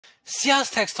SaaS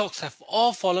tech stocks have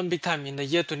all fallen big time in the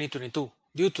year 2022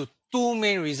 due to two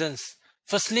main reasons.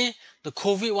 Firstly, the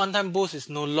COVID one-time boost is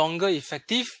no longer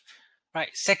effective. Right.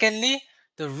 Secondly,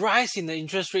 the rise in the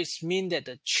interest rates mean that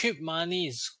the cheap money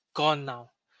is gone now.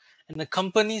 And the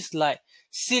companies like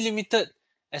C Limited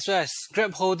as well as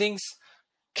Grab Holdings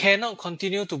cannot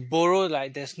continue to borrow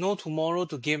like there's no tomorrow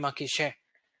to gain market share.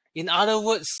 In other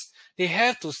words, they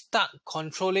have to start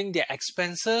controlling their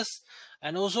expenses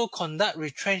and also conduct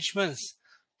retrenchments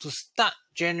to start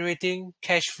generating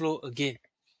cash flow again.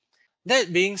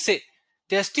 That being said,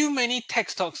 there are still many tech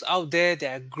stocks out there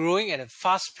that are growing at a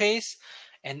fast pace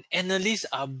and analysts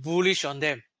are bullish on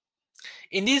them.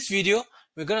 In this video,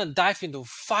 we're going to dive into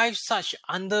 5 such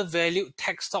undervalued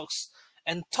tech stocks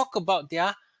and talk about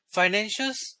their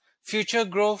financials, future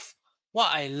growth,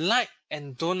 what I like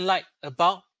and don't like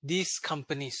about these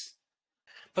companies.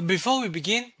 But before we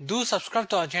begin, do subscribe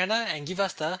to our channel and give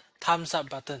us the thumbs up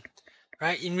button.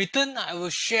 Right? In return, I will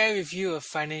share with you a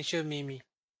financial meme.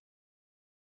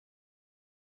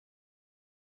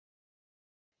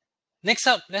 Next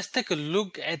up, let's take a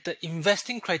look at the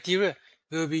investing criteria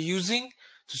we will be using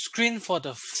to screen for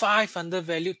the 5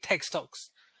 undervalued tech stocks.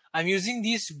 I'm using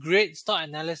this great stock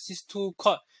analysis tool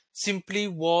called Simply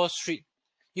Wall Street.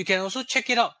 You can also check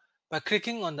it out by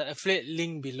clicking on the affiliate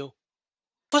link below.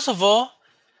 First of all,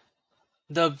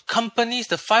 the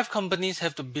 5 companies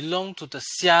have to belong to the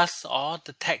SaaS or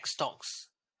the tech stocks.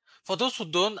 For those who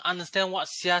don't understand what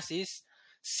SaaS is,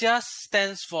 SaaS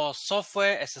stands for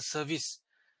Software as a Service.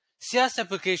 SaaS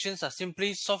applications are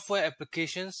simply software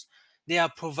applications. They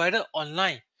are provided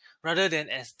online rather than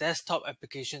as desktop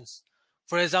applications.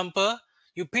 For example,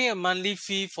 you pay a monthly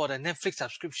fee for the Netflix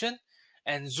subscription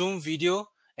and Zoom video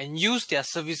and use their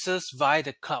services via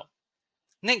the cloud.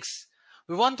 Next,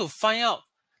 we want to find out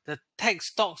the tech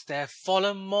stocks that have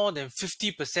fallen more than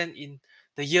 50% in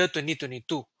the year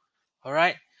 2022.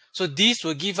 Alright, so this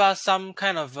will give us some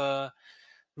kind of a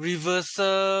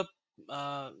reversal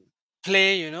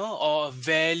play, or a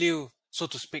value, so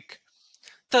to speak.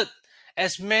 Third,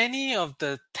 as many of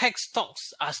the tech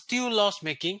stocks are still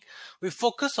loss-making, we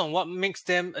focus on what makes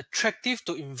them attractive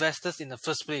to investors in the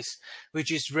first place,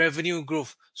 which is revenue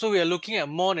growth. So we are looking at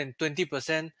more than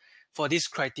 20% for this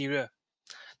criteria.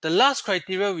 The last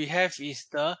criteria we have is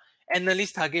the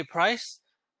analyst target price.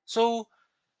 So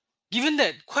given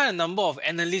that quite a number of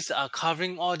analysts are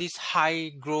covering all these high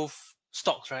growth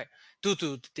stocks, right, due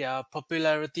to their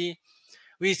popularity,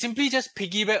 we simply just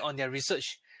piggyback on their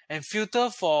research and filter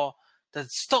for the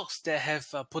stocks that have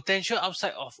a potential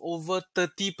upside of over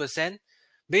 30%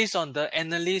 based on the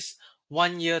analyst's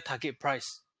 1-year target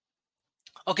price.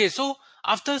 Okay, so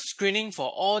after screening for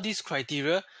all these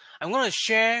criteria, I'm going to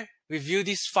share with you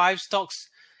these 5 stocks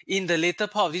in the later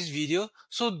part of this video.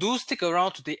 So do stick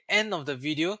around to the end of the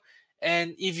video.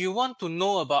 And if you want to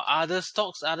know about other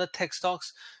stocks, other tech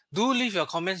stocks, do leave your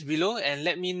comments below and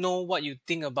let me know what you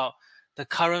think about the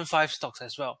current 5 stocks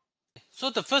as well. So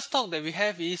the first stock that we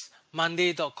have is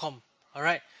Monday.com.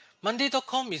 Alright,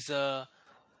 Monday.com is a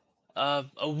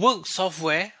work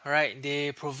software, right?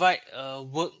 They provide a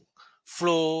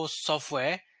workflow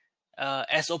software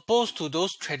as opposed to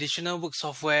those traditional work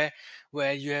software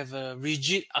where you have a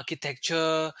rigid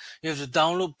architecture, you have to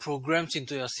download programs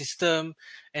into your system,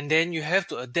 and then you have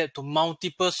to adapt to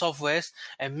multiple softwares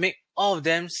and make all of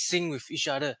them sync with each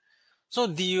other. So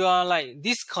you are like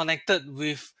disconnected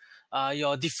with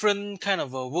your different kind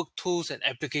of work tools and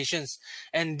applications.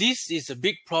 And this is a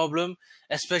big problem,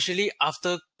 especially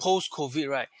after post-COVID,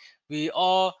 right? We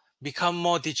all become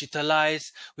more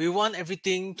digitalized. We want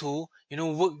everything to,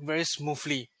 work very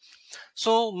smoothly.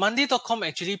 So Monday.com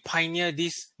actually pioneered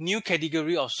this new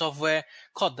category of software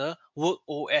called the Work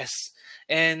OS.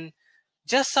 And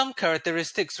just some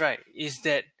characteristics, right, is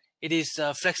that it is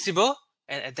flexible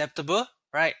and adaptable,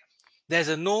 right? There's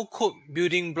a no-code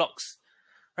building blocks,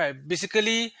 right?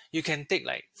 Basically, you can take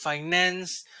like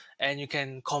finance and you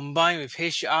can combine with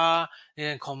HR, you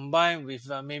can combine with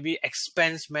maybe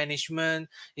expense management,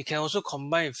 you can also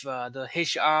combine with the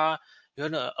HR, you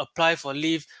want to apply for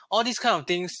leave, all these kind of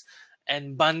things,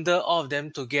 and bundle all of them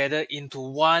together into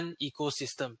one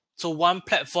ecosystem. So one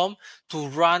platform to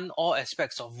run all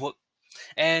aspects of work.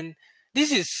 And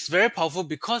this is very powerful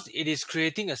because it is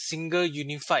creating a single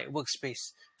unified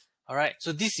workspace. Alright,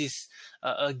 so this is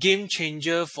a game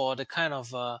changer for the kind of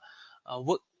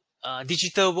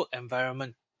digital work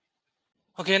environment.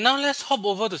 Okay, now let's hop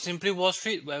over to Simply Wall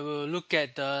Street where we'll look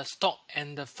at the stock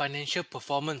and the financial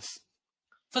performance.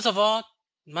 First of all,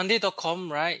 Monday.com,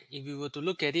 right? If we were to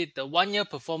look at it, the 1-year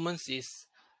performance is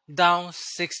down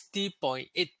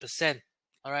 60.8%.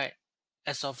 Alright,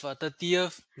 as of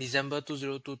 30th December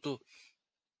 2022.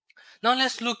 Now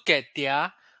let's look at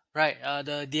their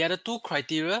the other two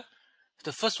criteria.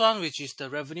 The first one, which is the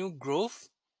revenue growth,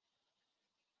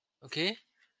 okay,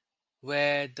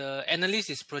 where the analyst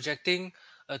is projecting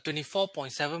a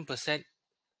 24.7%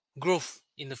 growth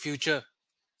in the future,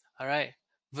 all right,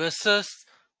 versus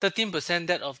 13%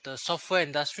 that of the software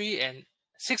industry and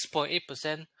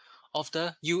 6.8% of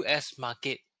the US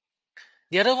market.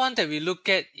 The other one that we look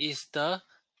at is the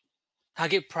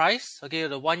target price, okay,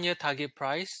 the 1-year target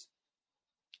price,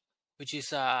 which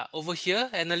is over here,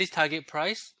 analyst target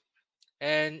price.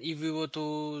 And if we were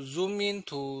to zoom in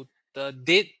to the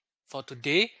date for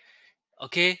today,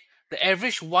 okay, the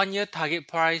average 1-year target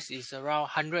price is around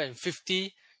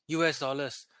 150 US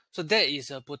dollars. So that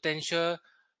is a potential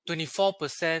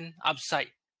 24% upside.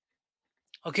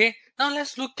 Okay, now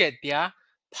let's look at their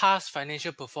past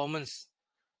financial performance.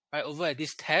 Right over at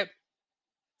this tab,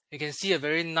 you can see a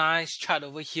very nice chart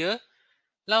over here.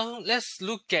 Now let's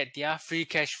look at their free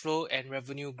cash flow and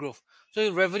revenue growth.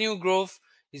 So revenue growth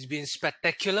has been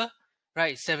spectacular,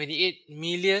 right? 78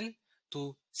 million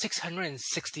to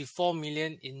 664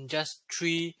 million in just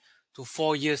 3 to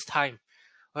 4 years time.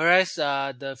 Whereas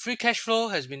the free cash flow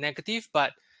has been negative,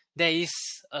 but there is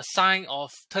a sign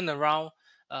of turnaround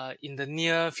in the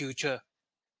near future.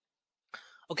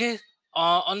 Okay,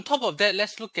 on top of that,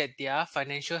 let's look at their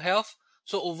financial health.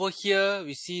 So over here,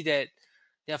 we see that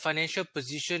their financial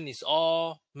position is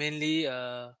all mainly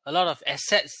a lot of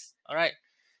assets, all right,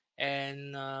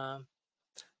 and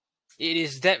it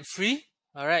is debt free,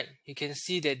 all right. You can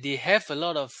see that they have a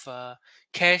lot of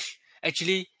cash,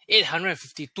 actually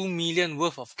 852 million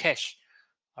worth of cash,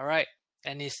 all right,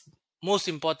 and it's most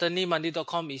importantly,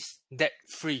 Monday.com is debt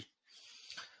free.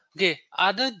 Okay,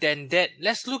 other than that,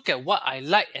 let's look at what I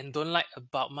like and don't like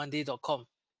about Monday.com.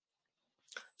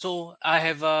 So I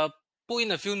have put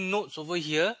in a few notes over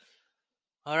here.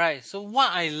 All right, so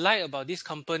what I like about this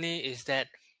company is that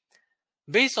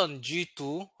based on G2,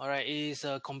 all right, it is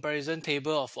a comparison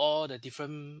table of all the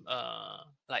different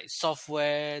like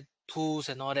software tools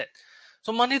and all that.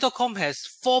 So Monday.com has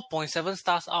 4.7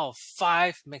 stars out of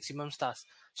 5 maximum stars.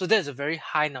 So that's a very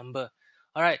high number.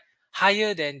 All right,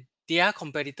 higher than their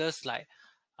competitors like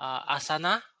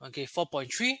Asana, okay,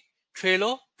 4.3.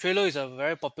 Trello is a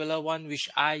very popular one which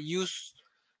I use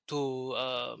to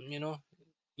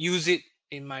use it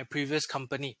in my previous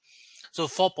company. So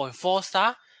 4.4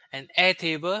 star, and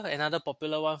Airtable, another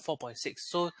popular one, 4.6.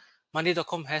 So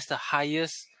Monday.com has the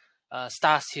highest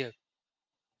stars here.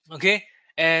 Okay,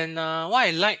 and what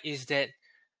I like is that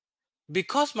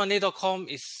because Monday.com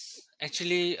is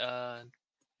actually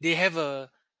they have a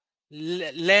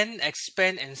land,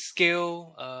 expand, and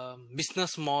scale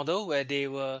business model where they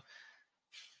will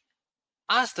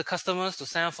ask the customers to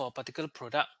sign up for a particular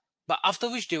product, but after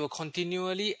which they will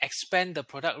continually expand the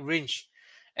product range,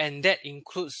 and that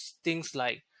includes things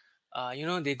like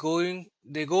they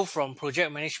go from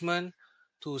project management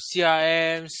to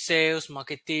CRM, sales,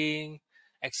 marketing,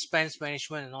 expense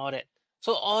management, and all that.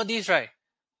 So all these, right,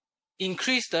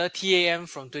 increase the TAM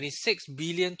from 26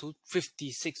 billion to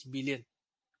 56 billion.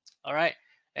 All right,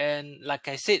 and like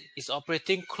I said, it's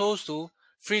operating close to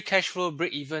free cash flow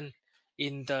break even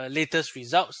in the latest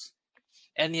results,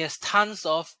 and it has tons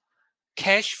of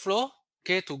cash flow,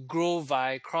 okay, to grow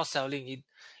by cross-selling.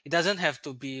 It doesn't have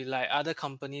to be like other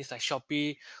companies like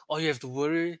Shopee, or you have to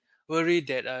worry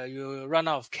that you run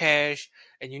out of cash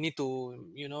and you need to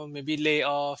maybe lay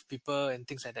off people and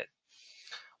things like that.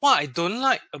 What I don't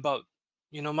like about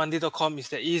Monday.com is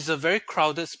that it is a very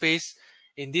crowded space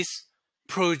in this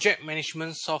project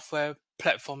management software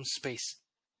platform space.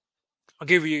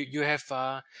 Okay, you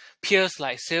have peers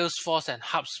like Salesforce and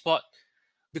HubSpot,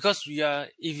 because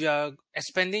if you are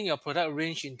expanding your product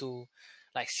range into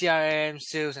like CRM,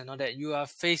 sales, and all that, you are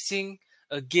facing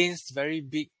against very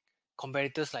big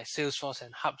competitors like Salesforce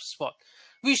and HubSpot,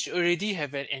 which already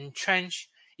have an entrenched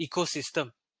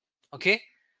ecosystem. Okay,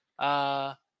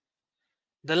 the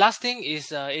last thing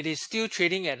is it is still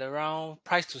trading at around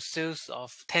price to sales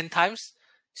of 10 times,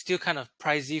 still kind of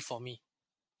pricey for me.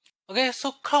 Okay,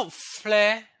 so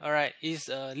Cloudflare, all right, is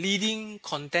a leading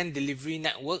content delivery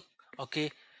network, okay,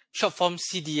 short form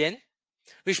CDN,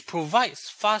 which provides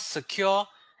fast, secure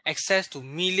access to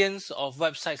millions of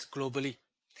websites globally.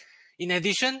 In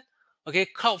addition, okay,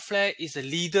 Cloudflare is a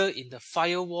leader in the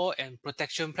firewall and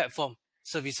protection platform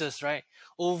services, right,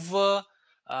 over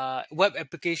web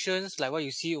applications like what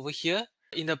you see over here.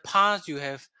 In the past, you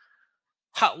have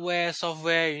hardware,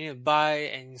 software, you need to buy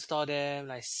and install them,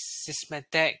 like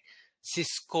Sysmetic,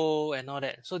 Cisco, and all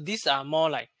that. So these are more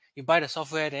like you buy the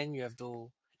software, then you have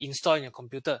to install in your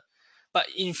computer. But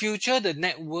in future, the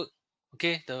network,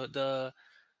 okay,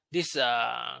 this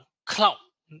cloud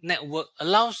network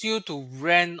allows you to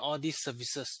rent all these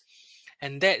services,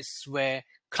 and that's where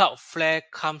Cloudflare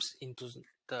comes into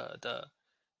the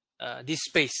this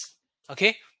space.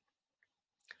 Okay,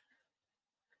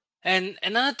 and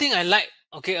another thing I like,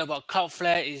 okay, about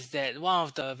Cloudflare is that one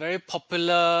of the very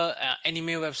popular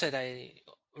anime website I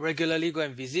regularly go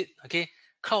and visit. Okay,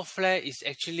 Cloudflare is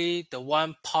actually the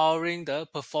one powering the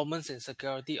performance and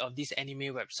security of this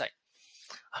anime website.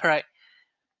 All right,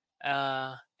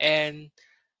 and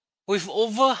with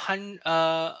over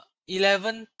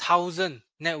 11,000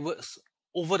 networks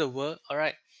over the world, all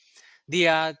right, they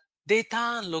are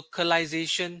data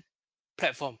localization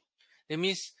platform. That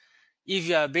means if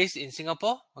you are based in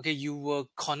Singapore, okay, you will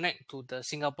connect to the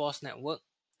Singapore's network,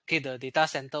 okay, the data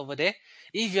center over there.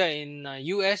 If you are in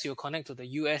US, you'll connect to the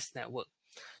US network.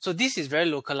 So this is very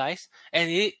localized, and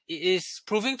it is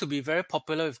proving to be very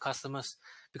popular with customers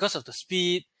because of the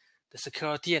speed, the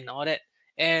security, and all that.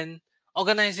 And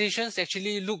organizations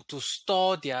actually look to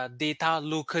store their data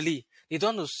locally. They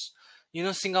don't want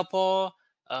to, Singapore,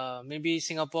 maybe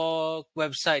Singapore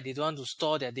website, they don't want to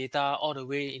store their data all the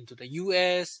way into the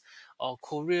US or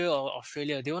Korea or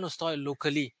Australia. They want to store it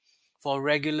locally for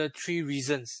regulatory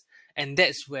reasons. And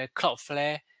that's where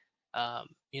Cloudflare,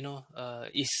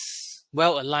 is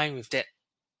well aligned with that.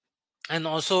 And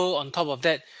also on top of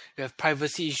that, you have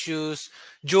privacy issues,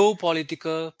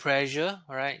 geopolitical pressure,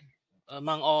 all right,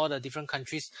 among all the different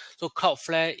countries. So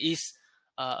Cloudflare is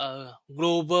a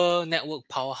global network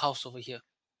powerhouse over here.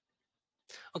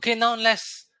 Okay, now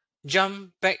let's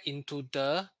jump back into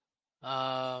the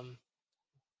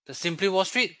Simply Wall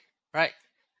Street, right,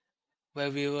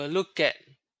 where we will look at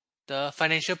the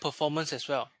financial performance as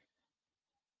well.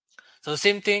 So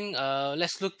same thing,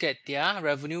 let's look at their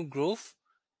revenue growth.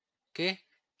 Okay,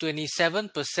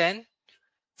 27%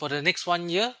 for the next 1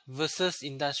 year versus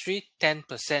industry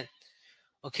 10%.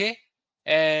 Okay,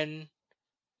 and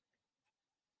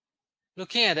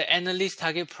looking at the analyst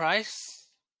target price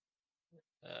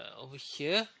over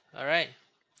here, all right.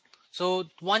 So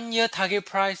 1 year target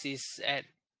price is at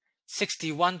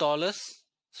 $61.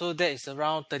 So that is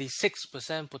around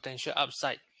 36% potential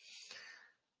upside.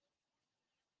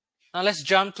 Now let's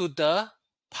jump to the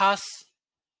past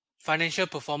financial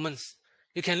performance.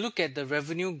 You can look at the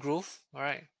revenue growth, all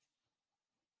right.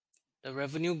 The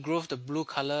revenue growth, the blue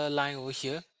color line over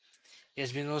here, it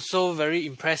has been also very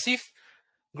impressive,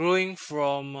 growing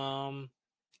from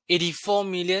 84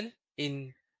 million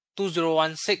in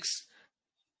 2016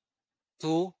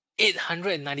 to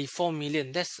 894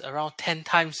 million. That's around 10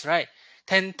 times, right?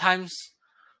 10 times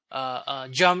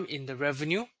jump in the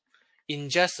revenue in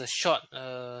just a short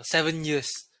 7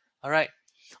 years. All right.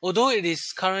 Although it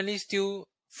is currently still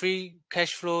free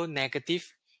cash flow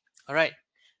negative, all right.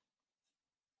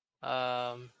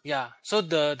 Yeah. So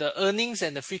the earnings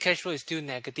and the free cash flow is still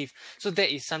negative. So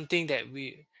that is something that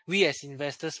we as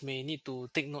investors may need to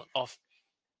take note of.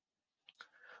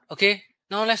 Okay.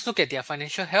 Now let's look at their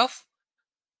financial health.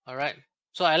 All right.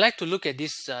 So I like to look at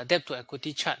this debt to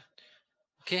equity chart.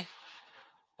 Okay.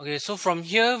 Okay. So from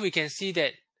here we can see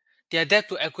that their debt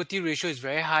to equity ratio is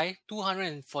very high,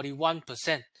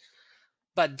 241%.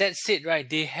 But that said, right,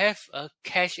 they have a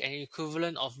cash and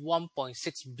equivalent of 1.6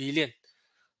 billion.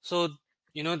 So,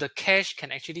 the cash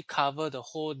can actually cover the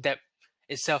whole debt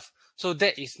itself. So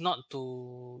that is not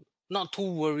too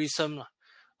worrisome,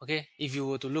 okay, if you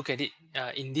were to look at it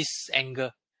in this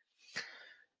angle.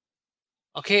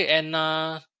 Okay, and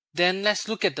then let's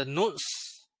look at the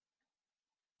notes.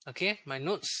 Okay, my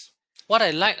notes. What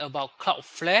I like about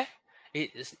Cloudflare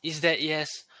is that it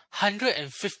has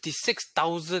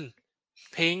 156,000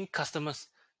 paying customers.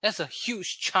 That's a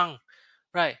huge chunk,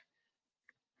 right?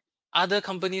 Other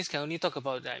companies can only talk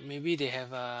about that. Maybe they have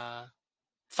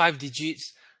 5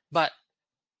 digits, but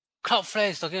Cloudflare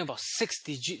is talking about 6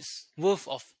 digits worth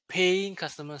of paying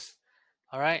customers.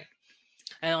 All right.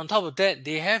 And on top of that,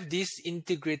 they have this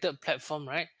integrated platform,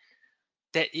 right?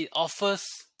 That it offers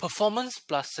performance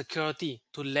plus security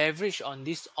to leverage on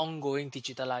this ongoing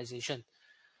digitalization.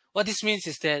 What this means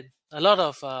is that a lot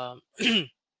of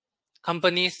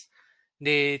companies,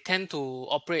 they tend to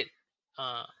operate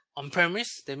on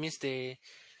premise. That means they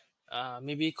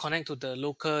maybe connect to the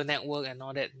local network and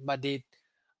all that, but they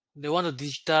want to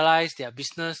digitalize their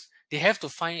business. They have to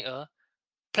find a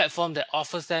platform that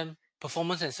offers them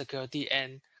performance and security,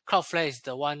 and Cloudflare is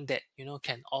the one that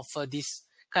can offer this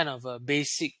kind of a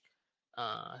basic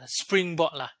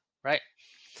springboard lah, right?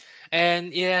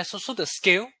 And it has also the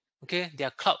scale. Okay, their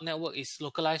cloud network is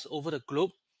localized over the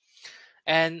globe,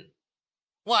 and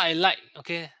what I like,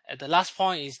 okay, at the last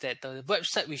point is that the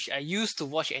website which I use to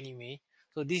watch anime,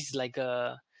 so this is like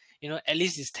a, at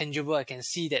least it's tangible. I can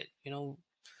see that,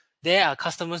 there are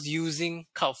customers using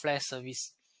Cloudflare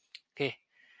service. Okay.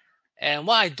 And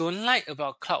what I don't like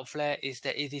about Cloudflare is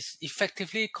that it is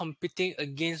effectively competing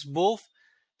against both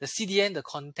the CDN, the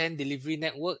content delivery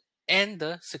network, and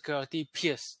the security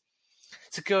peers.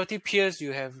 Security peers,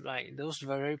 you have like those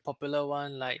very popular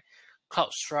one like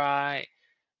CloudStrike,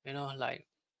 you know, like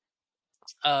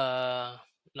uh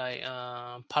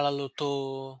Palo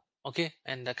Alto, okay,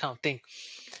 and that kind of thing.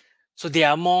 So they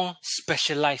are more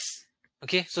specialized.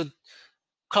 Okay, so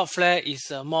Cloudflare is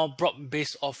a more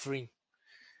broad-based offering,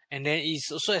 and then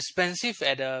it's also expensive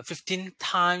at 15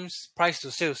 times price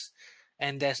to sales,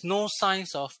 and there's no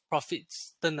signs of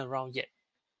profits turnaround yet.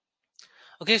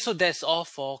 Okay, so that's all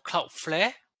for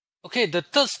Cloudflare. Okay, the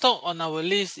third stock on our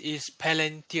list is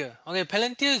Palantir. Okay,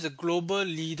 Palantir is a global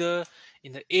leader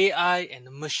in the AI and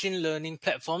the machine learning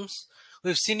platforms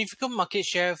with significant market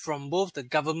share from both the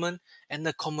government and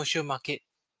the commercial market.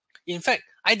 In fact,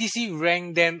 IDC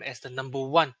ranked them as the number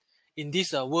one in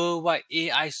this worldwide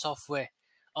AI software,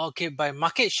 okay, by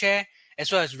market share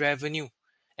as well as revenue.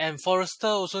 And Forrester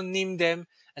also named them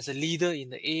as a leader in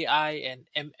the AI and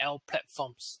ML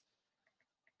platforms.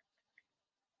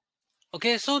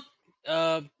 Okay, so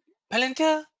uh,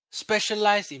 Palantir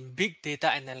specialized in big data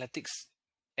analytics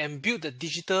and built the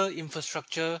digital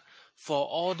infrastructure for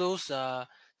all those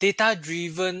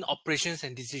data-driven operations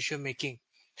and decision making.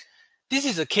 This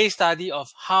is a case study of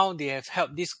how they have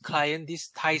helped this client, this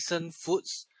Tyson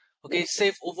Foods, okay,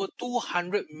 save over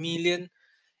 200 million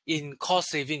in cost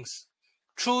savings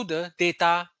through the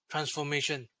data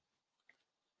transformation.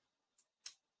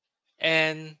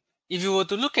 And if you were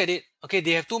to look at it, okay,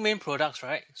 they have two main products,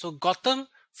 right? So Gotham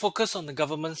focus on the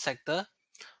government sector,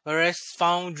 whereas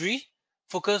Foundry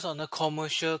focus on the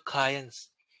commercial clients.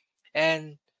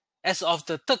 And as of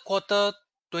the third quarter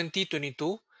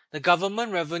 2022, the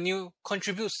government revenue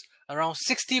contributes around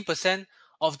 60%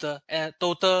 of the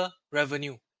total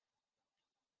revenue.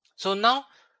 So now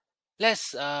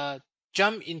let's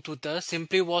jump into the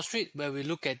Simply Wall Street where we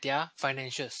look at their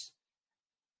financials.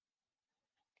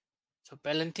 So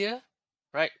Palantir,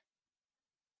 right?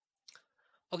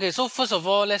 Okay, so first of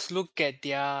all, let's look at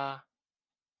their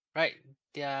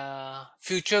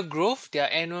future growth, their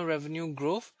annual revenue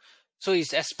growth. So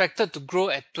it's expected to grow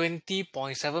at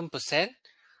 20.7%,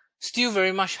 still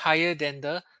very much higher than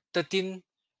the 13%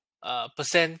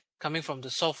 coming from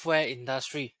the software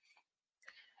industry.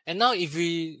 And now if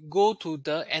we go to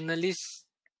the analyst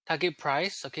target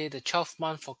price, okay, the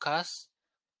 12-month forecast,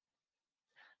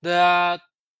 the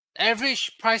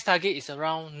average price target is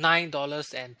around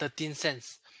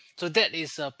 $9.13. So that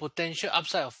is a potential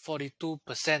upside of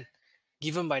 42%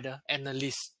 given by the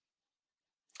analyst.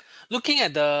 Looking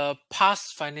at the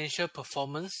past financial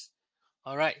performance,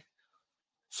 all right.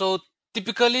 So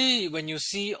typically when you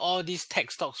see all these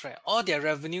tech stocks, right, all their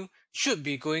revenue should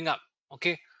be going up,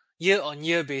 okay, year on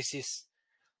year basis.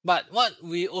 But what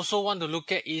we also want to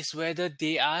look at is whether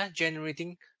they are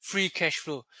generating free cash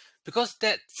flow, because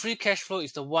that free cash flow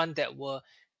is the one that will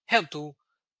help to,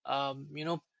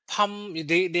 pump.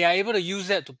 They are able to use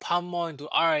that to pump more into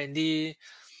R&D,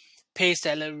 pay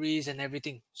salaries and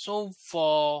everything. So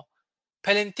for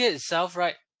Palantir itself,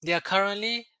 right, they are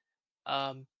currently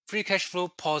free cash flow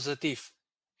positive.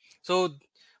 So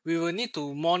we will need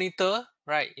to monitor,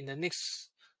 right, in the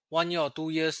next 1 year or 2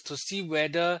 years to see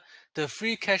whether the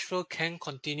free cash flow can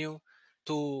continue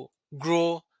to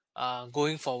grow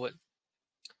going forward.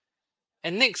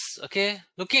 And next, okay,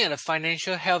 looking at the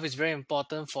financial health is very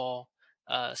important for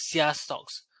SaaS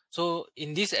stocks. So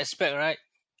in this aspect, right,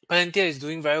 Palantir is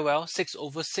doing very well,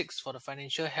 6/6 for the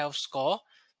financial health score.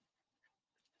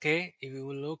 Okay, if we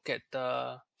will look at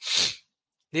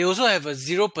they also have a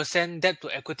 0% debt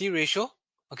to equity ratio.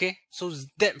 Okay, so it's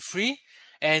debt free,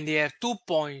 and they have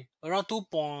around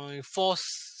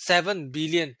 2.47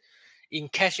 billion in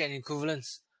cash and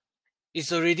equivalents.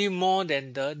 It's already more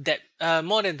than the debt,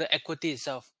 more than the equity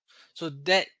itself. So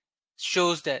that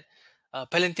shows that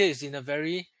Palantir is in a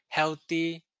very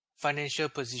healthy financial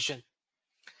position.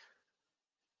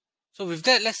 So with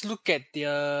that, let's look at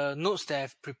the notes that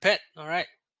I've prepared. All right.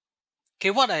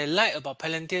 Okay, what I like about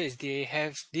Palantir is they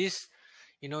have this,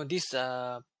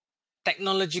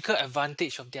 technological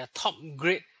advantage of their top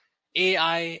grade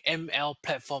AI ML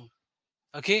platform.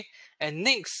 Okay, and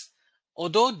next,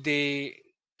 although they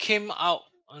came out,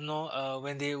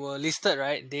 when they were listed,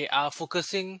 right, they are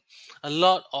focusing a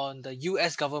lot on the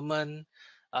US government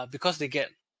because they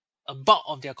get a bulk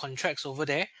of their contracts over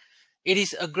there. It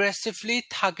is aggressively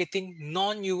targeting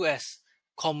non-US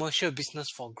commercial business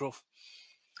for growth.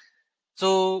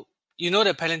 So you know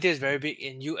that Palantir is very big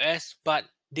in US, but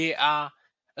they are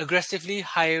aggressively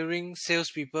hiring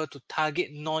salespeople to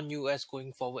target non-US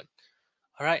going forward.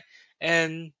 All right,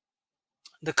 and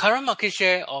the current market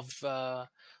share of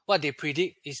what they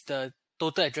predict is the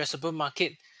total addressable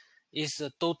market is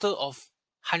a total of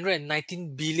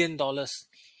 $119 billion.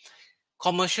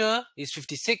 Commercial is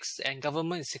 56 and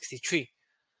government is 63.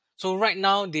 So right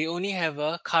now they only have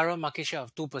a current market share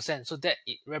of 2%. So that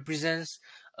it represents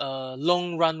a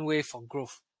long runway for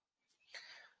growth.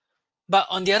 But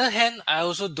on the other hand, I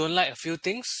also don't like a few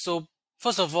things. So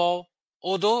first of all,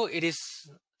 although it is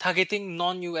targeting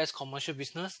non-US commercial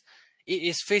business, it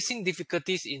is facing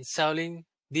difficulties in selling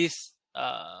this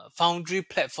foundry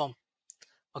platform.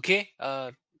 Okay,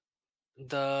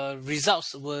 the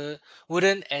results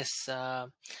wouldn't as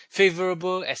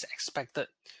favorable as expected.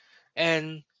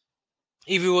 And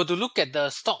if you were to look at the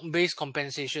stock-based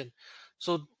compensation,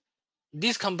 so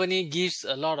this company gives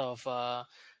a lot of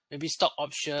maybe stock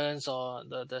options or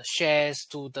the shares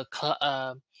to the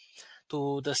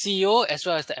CEO as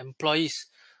well as the employees.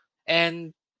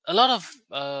 And a lot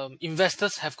of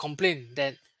investors have complained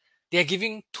that they are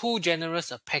giving too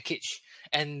generous a package,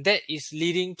 and that is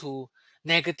leading to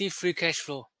negative free cash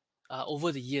flow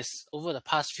over the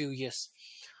past few years.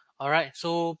 All right,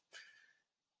 so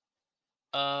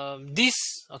this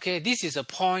is a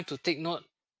point to take note,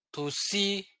 to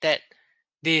see that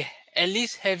they at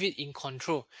least have it in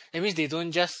control. That means they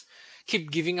don't just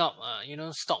keep giving out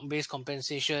stock-based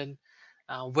compensation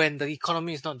when the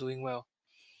economy is not doing well.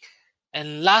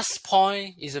 And last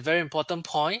point is a very important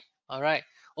point. All right,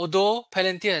 although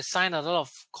Palantir has signed a lot of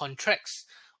contracts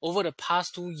over the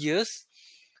past 2 years,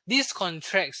 these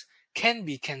contracts can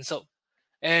be cancelled,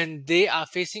 and they are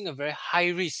facing a very high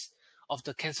risk of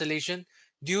the cancellation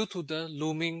due to the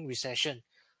looming recession.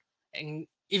 And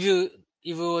if you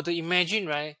were to imagine,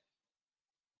 right,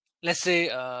 let's say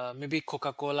maybe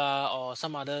Coca-Cola or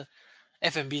some other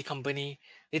F&B company,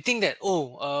 they think that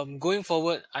going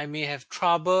forward I may have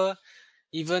trouble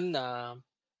even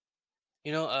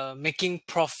making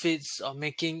profits or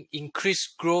making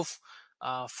increased growth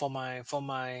for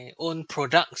my own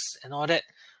products and all that.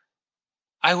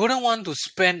 I wouldn't want to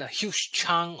spend a huge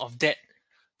chunk of that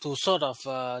to sort of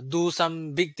do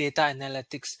some big data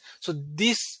analytics. So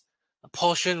this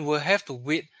portion will have to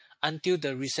wait until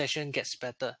the recession gets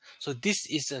better. So this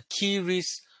is a key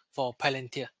risk for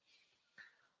Palantir.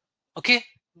 Okay,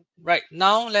 right,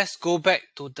 now let's go back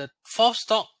to the fourth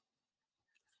stock,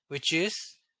 which is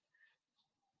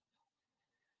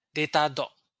Datadog.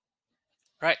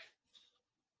 Right.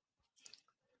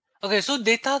 Okay, so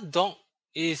Datadog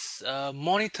is a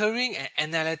monitoring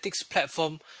and analytics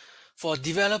platform for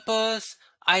developers,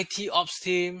 IT ops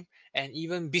team, and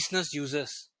even business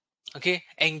users. Okay,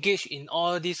 engaged in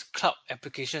all these cloud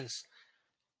applications.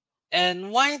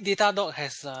 And why Datadog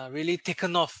has really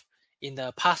taken off in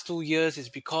the past 2 years is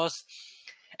because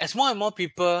as more and more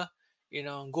people,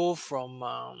 go from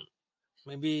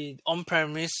maybe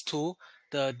on-premise to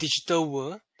the digital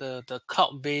world, the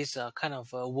cloud-based kind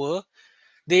of world,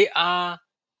 they are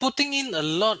putting in a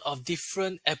lot of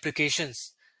different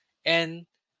applications, and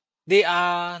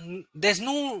there's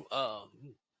no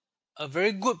a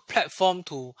very good platform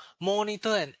to monitor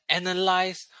and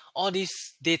analyze all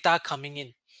this data coming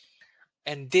in.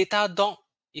 And Datadog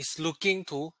is looking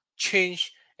to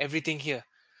change everything here.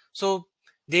 So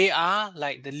they are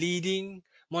like the leading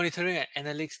monitoring and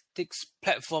analytics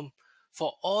platform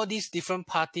for all these different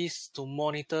parties to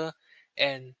monitor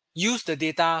and use the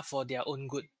data for their own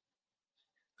good.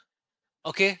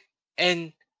 Okay,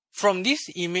 and from this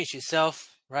image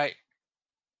itself, right,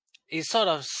 it sort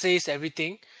of says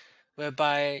everything,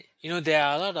 whereby there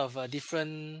are a lot of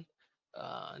different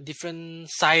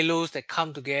silos that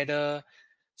come together,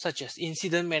 such as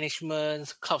incident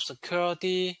management, cloud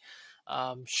security,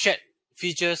 shared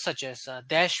features such as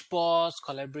dashboards,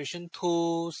 collaboration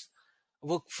tools,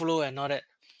 workflow, and all that.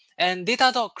 And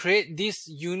Datadog create this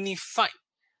unified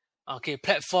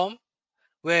platform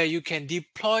where you can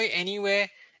deploy anywhere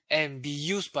and be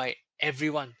used by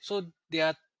everyone. So they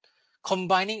are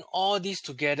combining all these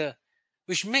together,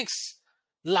 which makes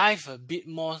life a bit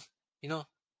more,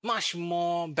 much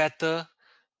more better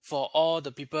for all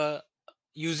the people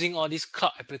using all these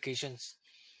cloud applications.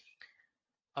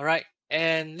 All right,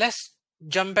 and let's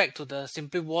jump back to the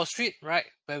Simply Wall Street, right,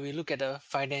 where we look at the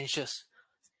financials.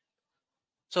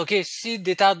 So see,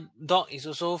 Datadog is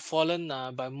also fallen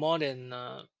by more than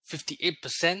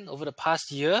 58% over the past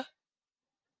year.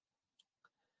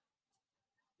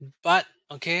 But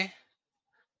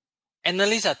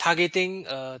analysts are targeting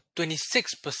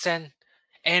 26%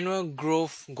 annual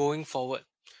growth going forward.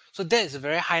 So that is a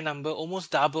very high number,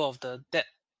 almost double of the that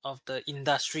of the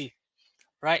industry,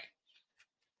 right?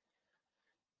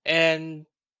 And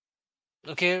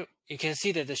okay, you can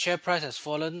see that the share price has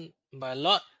fallen by a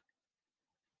lot.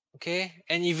 Okay,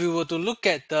 and if you were to look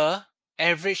at the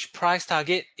average price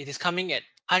target, it is coming at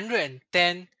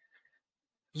 110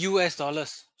 US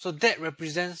dollars. So that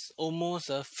represents almost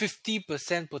a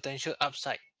 50% potential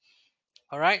upside.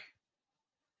 All right.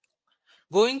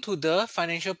 Going to the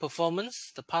financial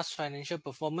performance, the past financial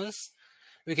performance,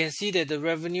 we can see that the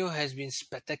revenue has been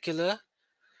spectacular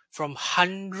from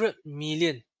 100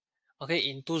 million, okay,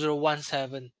 in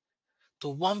 2017 to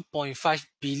 1.5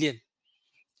 billion.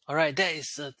 All right, that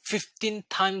is a 15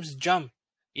 times jump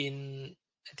in,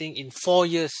 I think, in 4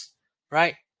 years,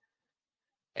 right?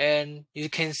 And you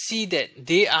can see that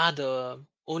they are the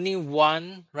only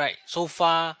one, right, so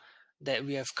far that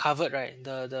we have covered, right?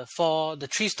 The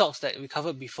three stocks that we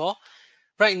covered before.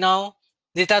 Right now,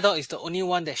 Datadog is the only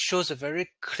one that shows a very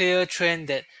clear trend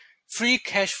that free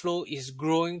cash flow is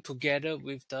growing together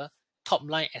with the top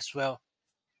line as well.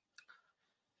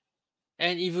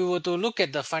 And if we were to look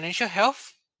at the financial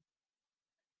health,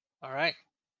 all right,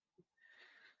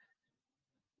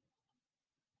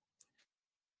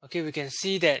 okay, we can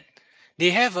see that they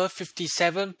have a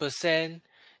 57%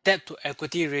 debt to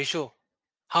equity ratio.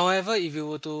 However, if you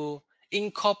were to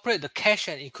incorporate the cash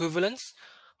and equivalents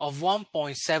of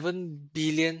 1.7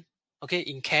 billion, okay,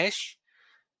 in cash,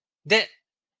 that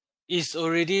is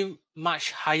already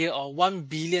much higher, or 1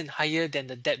 billion higher than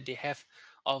the debt they have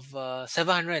of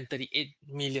 738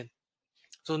 million.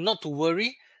 So not to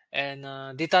worry, and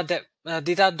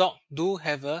Datadog do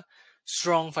have a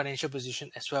strong financial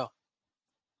position as well.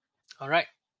 All right,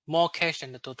 more cash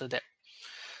than the total debt.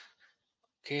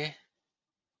 Okay,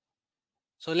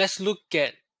 so let's look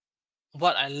at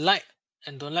what I like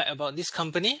and don't like about this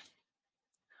company.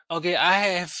 Okay, I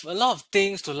have a lot of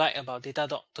things to like about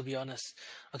Datadog, to be honest.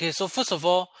 Okay, so first of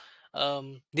all,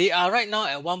 they are right now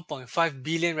at 1.5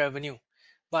 billion revenue,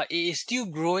 but it is still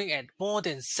growing at more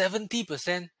than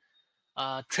 70%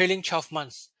 trailing 12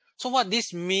 months. So what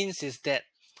this means is that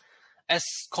as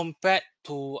compared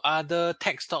to other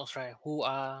tech stocks, right, who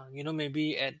are,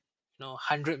 maybe at,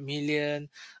 100 million,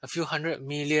 a few 100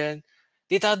 million,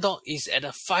 Datadog is at a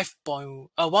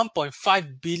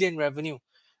 1.5 billion revenue,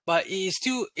 but it is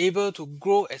still able to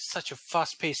grow at such a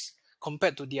fast pace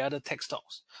compared to the other tech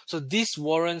stocks. So this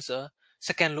warrants a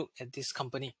second look at this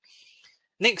company.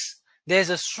 Next, there's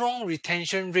a strong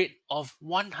retention rate of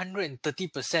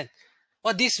 130%.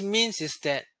 What this means is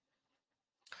that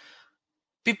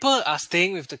people are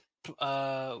staying with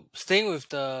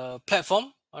the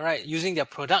platform, all right, using their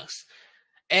products,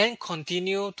 and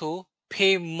continue to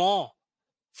pay more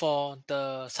for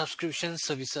the subscription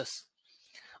services.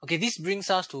 Okay, this brings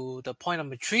us to the point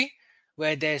number 3,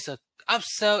 where there's a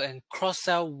upsell and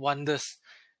cross-sell wonders.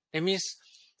 That means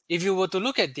if you were to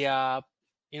look at their,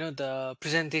 the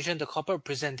presentation, the corporate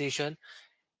presentation,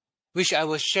 which I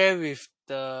will share in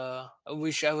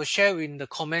the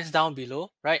comments down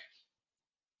below, right?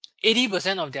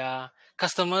 80% of their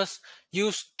customers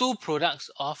use 2 products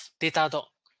of Datadog,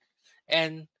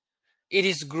 and it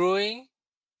is growing.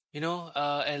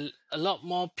 A lot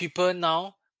more people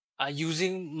now are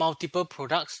using multiple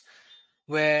products,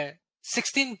 where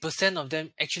 16% of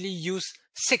them actually use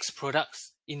 6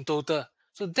 products in total.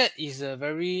 So that is a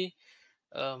very,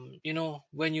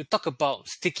 when you talk about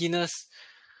stickiness,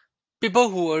 people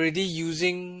who are already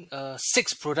using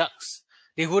 6 products,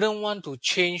 they wouldn't want to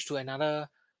change to another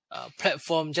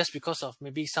platform just because of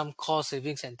maybe some cost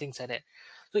savings and things like that.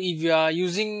 So if you are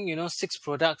using 6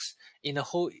 products in a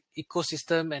whole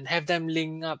ecosystem and have them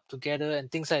link up together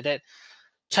and things like that,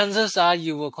 chances are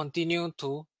you will continue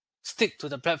to stick to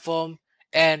the platform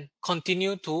and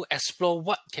continue to explore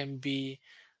what can be,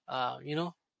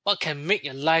 what can make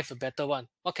your life a better one,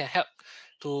 what can help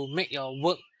to make your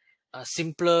work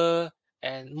simpler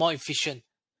and more efficient,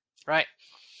 right?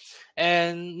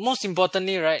 And most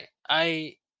importantly, right,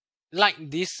 I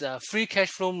like this free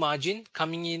cash flow margin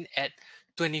coming in at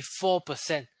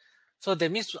 24%. So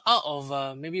that means out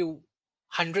of maybe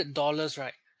 $100,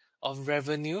 right, of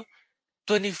revenue,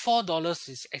 $24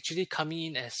 is actually coming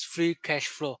in as free cash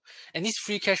flow. And this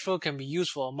free cash flow can be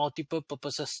used for multiple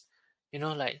purposes,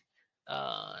 like,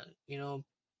 uh, you know,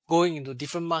 going into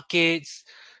different markets,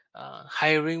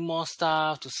 hiring more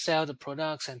staff to sell the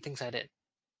products and things like that.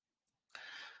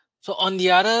 So on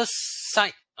the other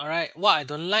side, all right, what I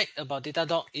don't like about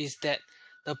Datadog is that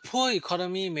the poor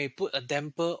economy may put a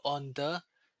damper on the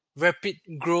rapid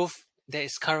growth that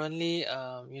is currently,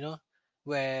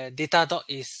 where Datadog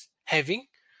is having,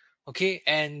 Okay,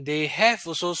 and they have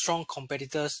also strong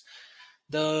competitors.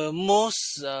 The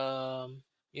most,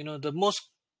 the most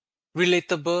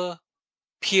relatable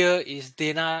peer is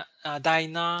Dynatrace.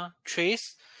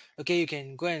 Okay, you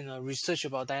can go and research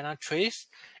about Dynatrace.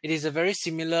 It is a very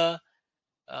similar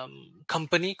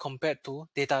company compared to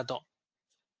Datadog.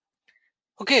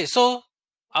 Okay, so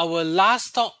our last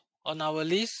stock on our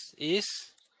list is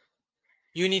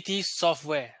Unity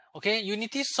Software. Okay,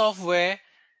 Unity Software,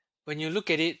 when you look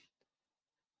at it,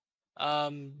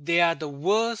 they are the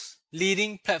world's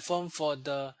leading platform for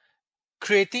the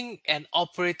creating and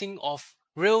operating of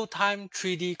real-time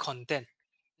 3D content.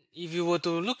 If you were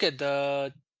to look at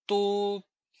the two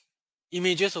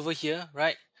images over here,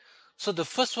 right? So the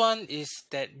first one is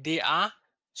that they are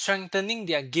strengthening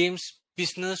their games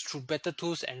business through better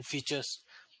tools and features.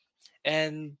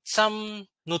 And some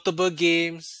notable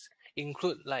games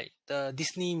include like the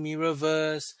Disney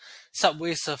Mirrorverse,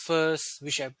 Subway Surfers,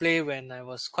 which I played when I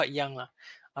was quite young.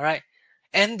 Alright.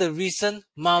 And the recent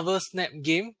Marvel Snap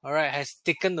game, alright, has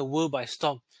taken the world by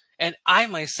storm. And I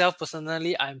myself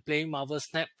personally, I'm playing Marvel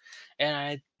Snap, and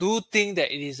I do think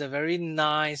that it is a very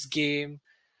nice game.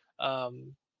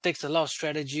 Takes a lot of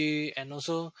strategy, and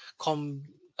also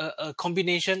a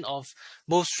combination of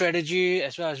both strategy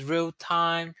as well as real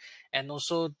time, and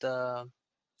also the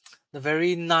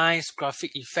very nice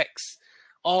graphic effects,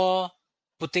 all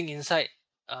putting inside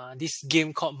this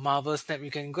game called Marvel Snap.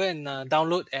 You can go and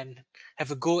download and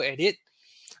have a go at it.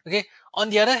 Okay. On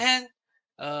the other hand,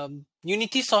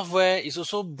 Unity Software is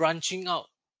also branching out,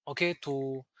 okay,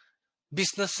 to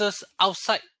businesses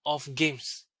outside of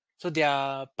games. So they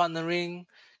are partnering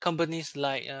companies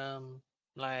like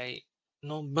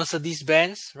Mercedes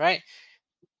Benz, right,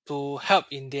 to help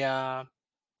in their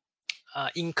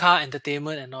in-car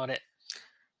entertainment and all that.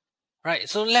 Right,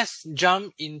 so let's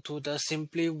jump into the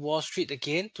Simply Wall Street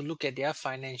again to look at their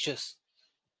financials.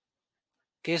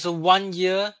 Okay, so 1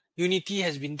 year, Unity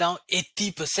has been down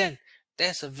 80%.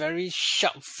 That's a very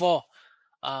sharp fall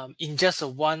in just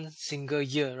one single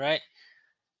year, right?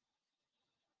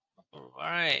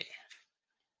 Alright.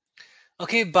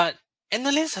 Okay, but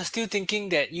analysts are still thinking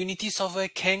that Unity Software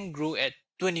can grow at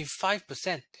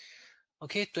 25%.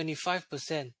 Okay,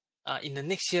 25% in the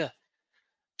next year.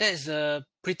 That is a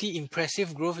pretty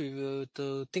impressive growth if you were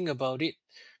to think about it,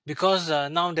 because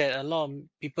now that a lot of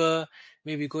people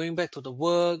may be going back to the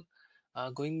work,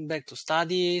 going back to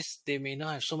studies, they may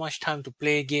not have so much time to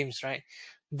play games, right?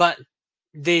 But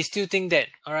they still think that,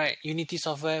 all right, Unity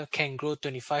Software can grow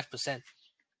 25%.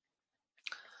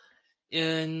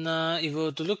 And if we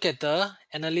were to look at the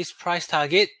analyst price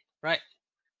target, right?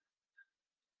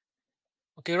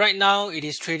 Okay, right now it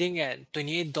is trading at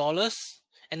 $28.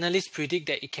 Analysts predict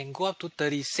that it can go up to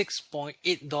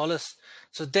 $36.8.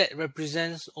 So that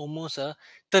represents almost a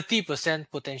 30%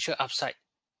 potential upside.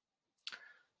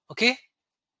 Okay,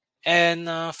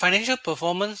 and financial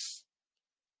performance.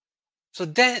 So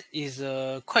that is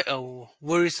quite a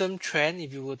worrisome trend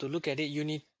if you were to look at it.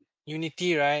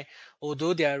 Unity, right?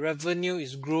 Although their revenue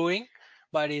is growing,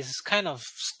 but it's kind of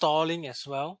stalling as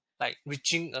well, like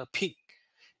reaching a peak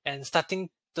and starting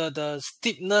the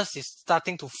steepness is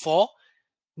starting to fall,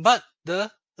 but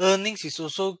the earnings is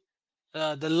also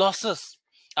the losses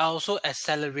are also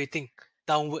accelerating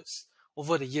downwards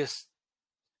over the years.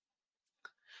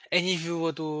 And if you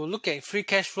were to look at free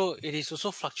cash flow, it is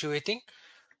also fluctuating,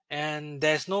 and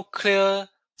there's no clear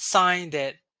sign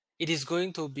that it is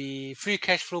going to be free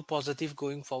cash flow positive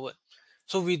going forward.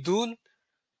 So we do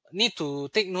need to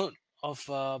take note of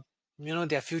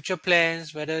their future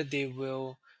plans, whether they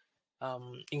will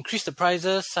increase the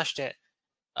prices such that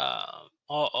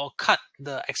or cut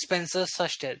the expenses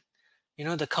such that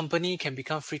the company can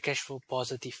become free cash flow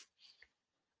positive.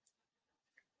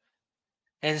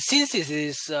 And since it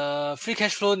is free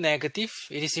cash flow negative,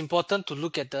 it is important to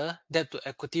look at the debt to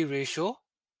equity ratio.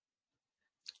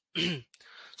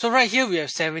 So right here we have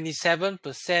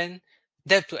 77%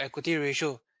 debt to equity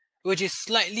ratio, which is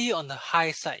slightly on the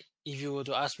high side if you were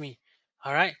to ask me.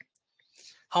 All right.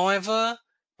 However,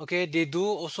 okay, they do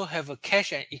also have a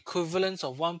cash and equivalence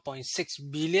of 1.6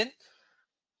 billion,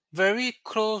 very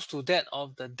close to that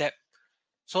of the debt.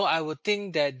 So I would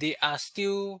think that they are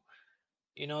still,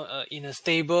 in a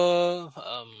stable,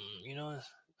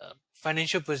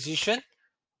 financial position.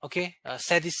 Okay,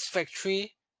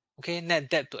 satisfactory. Okay, net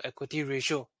debt to equity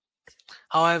ratio.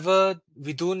 However,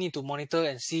 we do need to monitor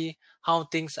and see how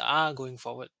things are going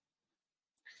forward.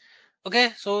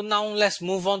 Okay, so now let's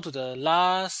move on to the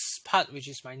last part, which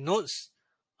is my notes.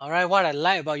 Alright, what I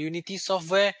like about Unity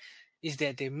Software is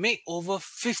that they make over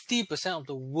 50% of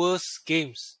the world's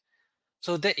games.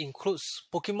 So that includes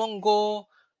Pokemon Go,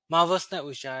 Marvel Snap,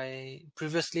 which I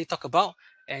previously talked about,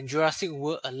 and Jurassic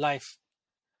World Alive.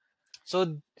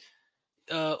 So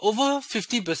over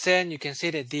 50%, you can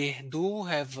say that they do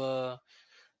have a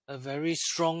very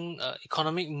strong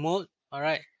economic mode. All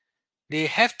right, they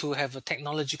have to have a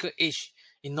technological edge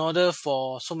in order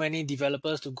for so many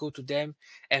developers to go to them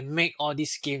and make all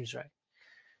these games, right?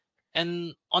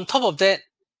 And on top of that,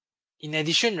 in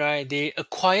addition, right, they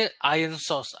acquired Iron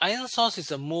Source. Iron Source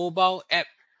is a mobile app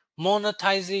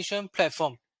monetization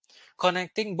platform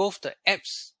connecting both the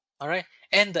apps, all right,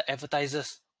 and the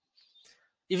advertisers.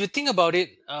 If you think about it,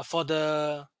 for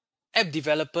the app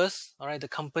developers, all right, the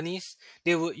companies,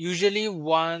 they would usually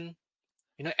want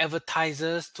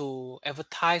advertisers to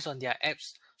advertise on their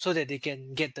apps so that they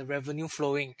can get the revenue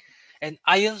flowing. And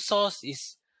Iron Source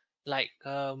is like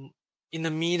in the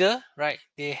middle, right?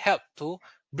 They help to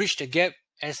bridge the gap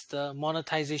as the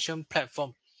monetization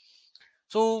platform.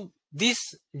 So this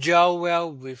gel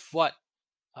well with what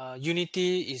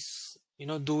Unity is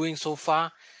doing so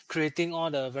far, creating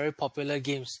all the very popular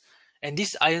games. And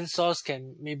this Iron Source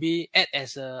can maybe add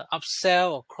as a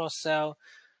upsell or cross sell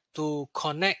to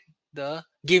connect the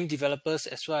game developers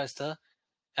as well as the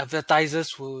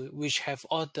advertisers which have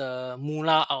all the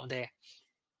moolah out there.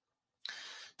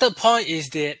 Third point is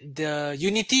that the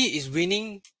Unity is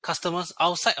winning customers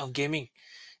outside of gaming.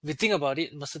 If you think about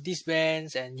it,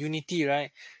 Mercedes-Benz and Unity,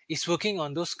 right, is working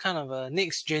on those kind of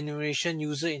next generation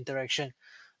user interaction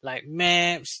like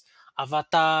maps,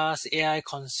 avatars, AI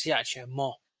concierge, and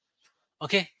more.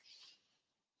 Okay.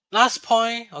 Last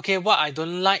point, okay, what I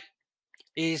don't like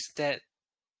is that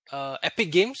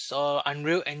Epic Games or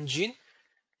Unreal Engine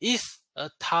is a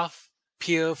tough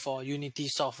peer for Unity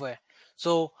software.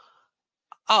 So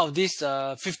out of this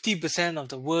 50% of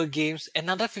the world games,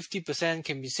 another 50%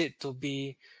 can be said to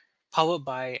be powered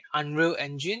by Unreal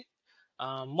Engine.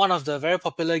 One of the very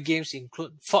popular games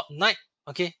include Fortnite.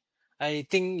 Okay, I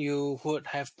think you would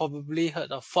have probably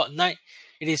heard of Fortnite.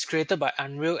 It is created by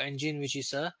Unreal Engine, which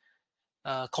is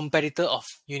a competitor of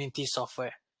Unity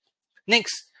software.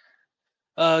 Next,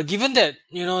 given that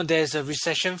there's a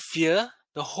recession fear,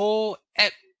 the whole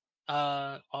app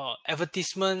or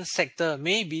advertisement sector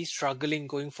may be struggling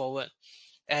going forward,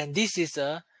 and this is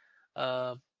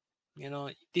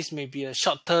this may be a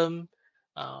short-term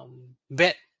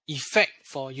bad effect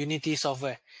for Unity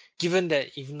software, given that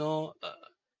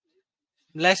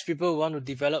less people want to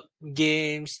develop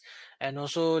games, and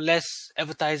also less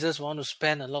advertisers want to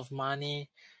spend a lot of money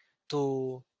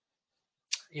to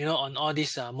on all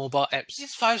these mobile apps.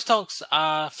 These five stocks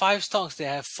are five stocks that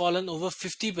have fallen over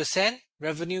 50%,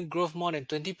 revenue growth more than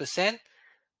 20%,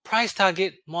 price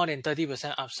target more than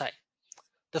 30% upside.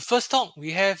 The first stock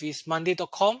we have is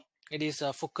Monday.com. It is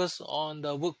focused on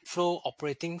the workflow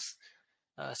operating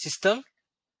system.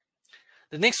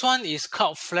 The next one is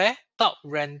Cloudflare, cloud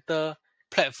rental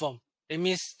platform. It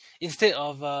means instead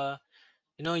of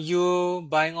you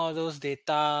buying all those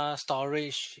data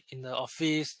storage in the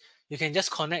office, you can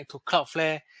just connect to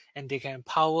Cloudflare and they can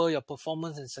power your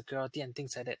performance and security and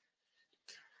things like that.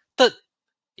 Third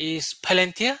is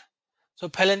Palantir. So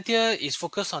Palantir is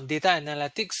focused on data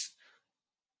analytics.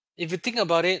 If you think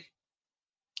about it,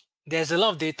 there's a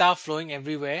lot of data flowing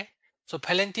everywhere. So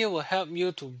Palantir will help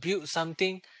you to build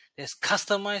something that's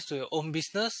customized to your own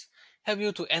business, help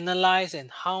you to analyze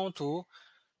and how to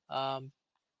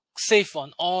save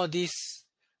on all these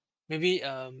maybe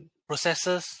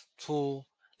processes to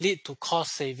lead to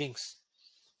cost savings.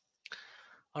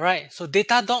 All right, so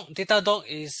Datadog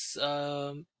is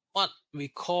what we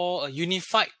call a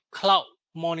unified cloud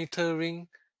monitoring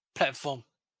platform.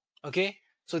 Okay,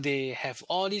 so they have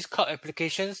all these cloud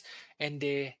applications and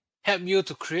they help you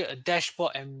to create a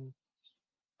dashboard and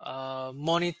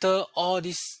monitor all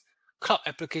these cloud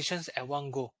applications at one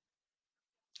go.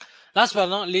 Last but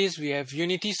not least, we have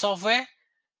Unity software.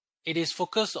 It is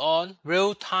focused on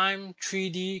real-time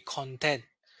 3D content,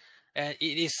 and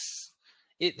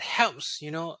it helps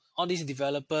all these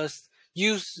developers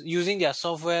using their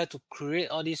software to create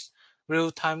all this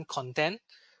real-time content.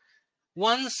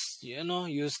 Once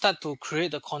you start to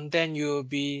create the content, you'll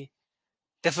be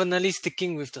definitely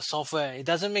sticking with the software. It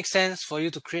doesn't make sense for you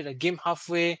to create a game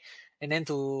halfway and then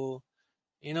to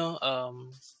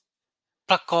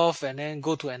plug off and then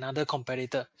go to another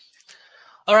competitor.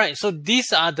 Alright, so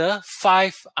these are the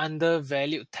 5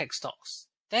 undervalued tech stocks.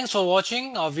 Thanks for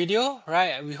watching our video,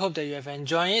 right? We hope that you have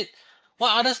enjoyed it.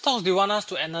 What other stocks do you want us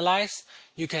to analyze?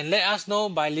 You can let us know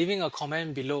by leaving a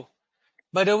comment below.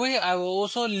 By the way, I will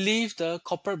also leave the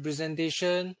corporate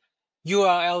presentation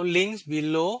URL links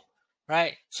below,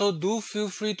 right? So do feel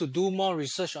free to do more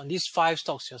research on these 5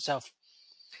 stocks yourself.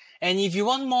 And if you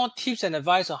want more tips and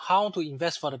advice on how to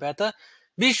invest for the better,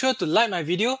 be sure to like my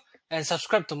video and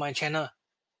subscribe to my channel.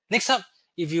 Next up,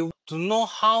 if you want to know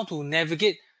how to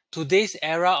navigate today's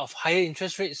era of higher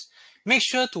interest rates, make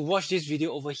sure to watch this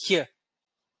video over here.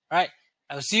 Alright,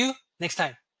 I'll see you next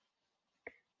time.